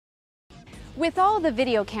With all the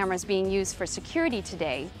video cameras being used for security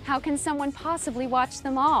today, how can someone possibly watch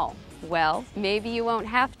them all? Well, maybe you won't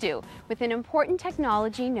have to, with an important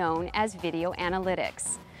technology known as video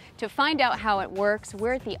analytics. To find out how it works,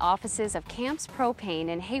 we're at the offices of Camps Propane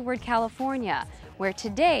in Hayward, California, where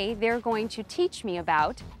today they're going to teach me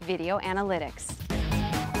about video analytics.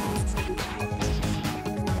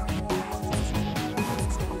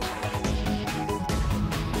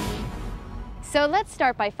 So let's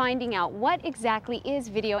start by finding out what exactly is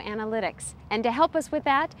video analytics. And to help us with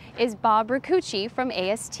that is Bob Ricucci from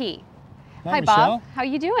AST. Hi Bob, how are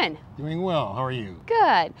you doing? Doing well, how are you?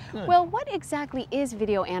 Good. Well, what exactly is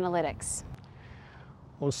video analytics?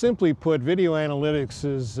 Well, simply put, video analytics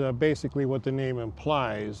is basically what the name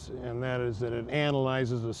implies, and that is that it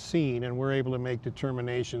analyzes a scene and we're able to make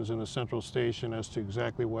determinations in the central station as to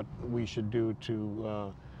exactly what we should do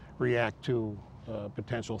to react to a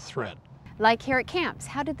potential threat. Like here at Camps,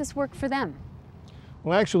 how did this work for them?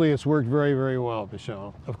 Well, actually, it's worked very, very well,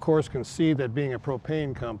 Michelle. Of course, can see that being a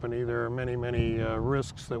propane company, there are many, many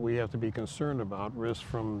risks that we have to be concerned about. Risks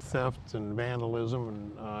from theft and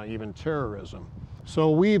vandalism and even terrorism. So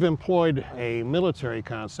we've employed a military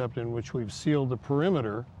concept in which we've sealed the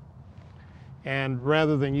perimeter. And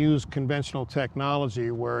rather than use conventional technology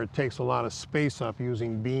where it takes a lot of space up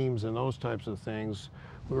using beams and those types of things,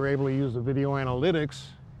 we were able to use the video analytics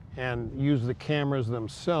and use the cameras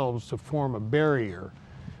themselves to form a barrier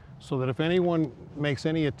so that if anyone makes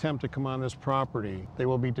any attempt to come on this property, they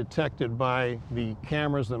will be detected by the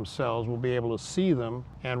cameras themselves. We'll be able to see them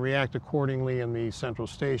and react accordingly in the central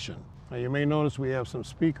station. Now, you may notice we have some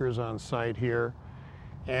speakers on site here,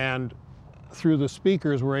 and through the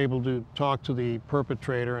speakers we're able to talk to the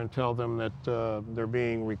perpetrator and tell them that they're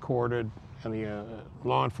being recorded and the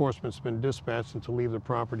law enforcement's been dispatched and to leave the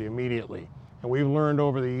property immediately. And we've learned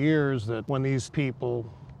over the years that when these people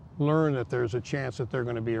learn that there's a chance that they're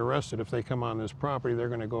going to be arrested if they come on this property, they're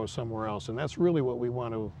going to go somewhere else. And that's really what we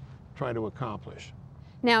want to try to accomplish.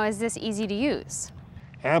 Now, is this easy to use?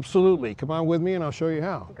 Absolutely. Come on with me and I'll show you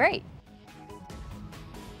how. Great.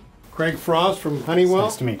 Craig Frost from Honeywell.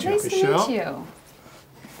 Nice to meet you. Nice to meet you.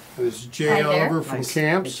 This is Jay Oliver from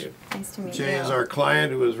Camps. Nice to meet you. Jay is our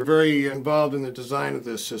client who is very involved in the design of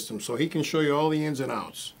this system, so he can show you all the ins and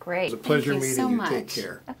outs. Great. It's a pleasure Thank you meeting so you. much. Take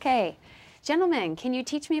care. Okay. Gentlemen, can you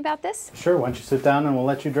teach me about this? Sure, why don't you sit down and we'll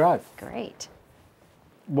let you drive. Great.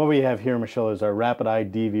 What we have here, Michelle, is our Rapid Eye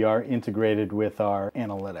DVR integrated with our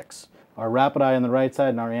analytics. Our Rapid Eye on the right side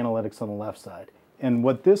and our analytics on the left side. And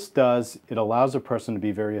what this does, it allows a person to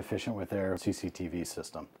be very efficient with their CCTV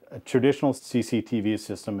system. A traditional CCTV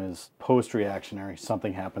system is post-reactionary.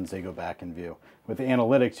 Something happens, they go back and view. With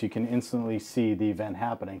analytics, you can instantly see the event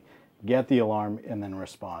happening, get the alarm, and then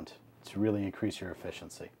respond to really increase your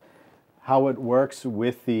efficiency. How it works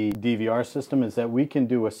with the DVR system is that we can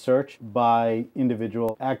do a search by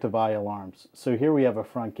individual active eye alarms. So here we have a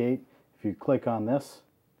front gate. If you click on this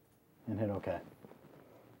and hit OK.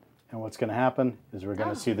 And what's going to happen is we're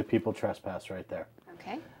going to see the people trespass right there.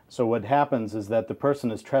 Okay. So what happens is that the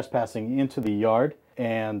person is trespassing into the yard,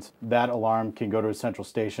 and that alarm can go to a central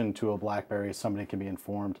station, to a BlackBerry. Somebody can be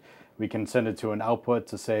informed. We can send it to an output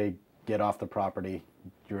to say, get off the property,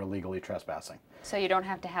 you're illegally trespassing. So you don't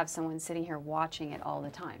have to have someone sitting here watching it all the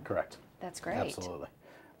time. Correct. That's great. Absolutely.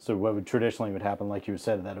 So what would traditionally would happen, like you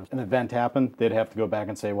said, that if an event happened, they'd have to go back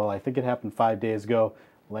and say, well, I think it happened 5 days ago.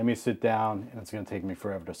 Let me sit down, and it's going to take me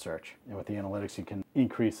forever to search. And with the analytics, you can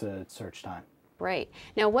increase the search time. Great.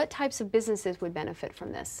 Now, what types of businesses would benefit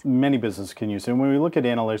from this? Many businesses can use it. And when we look at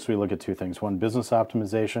analytics, we look at two things. One, business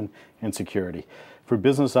optimization and security. For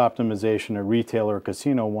business optimization, a retailer or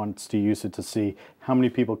casino wants to use it to see how many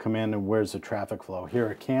people come in and where's the traffic flow. Here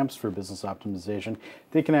at Camps, for business optimization,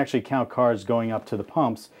 they can actually count cars going up to the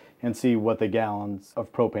pumps and see what the gallons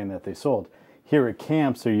of propane that they sold. Here at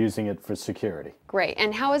Camps, they're using it for security. Great.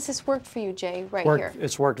 And how has this worked for you, Jay, here?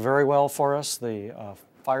 It's worked very well for us. The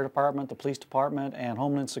fire department, the police department, and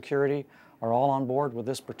Homeland Security are all on board with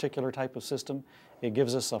this particular type of system. It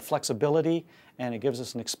gives us a flexibility, and it gives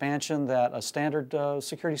us an expansion that a standard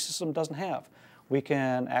security system doesn't have. We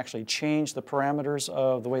can actually change the parameters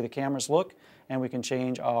of the way the cameras look, and we can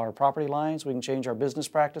change our property lines, we can change our business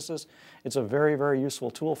practices. It's a very, very useful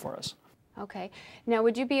tool for us. Okay. Now,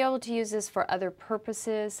 would you be able to use this for other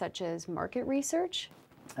purposes, such as market research?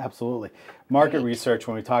 Absolutely. Market research,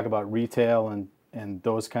 when we talk about retail and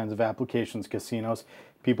those kinds of applications, casinos,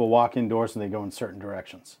 people walk indoors and they go in certain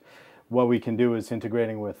directions. What we can do is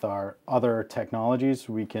integrating with our other technologies,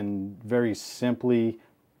 we can very simply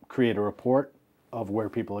create a report of where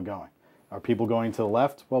people are going. Are people going to the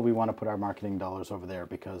left? Well, we want to put our marketing dollars over there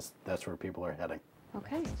because that's where people are heading.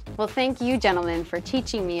 Okay. Well, Well, thank you, gentlemen, for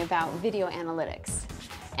teaching me about video analytics.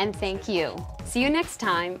 And thank you. See you next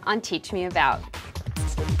time on Teach Me About.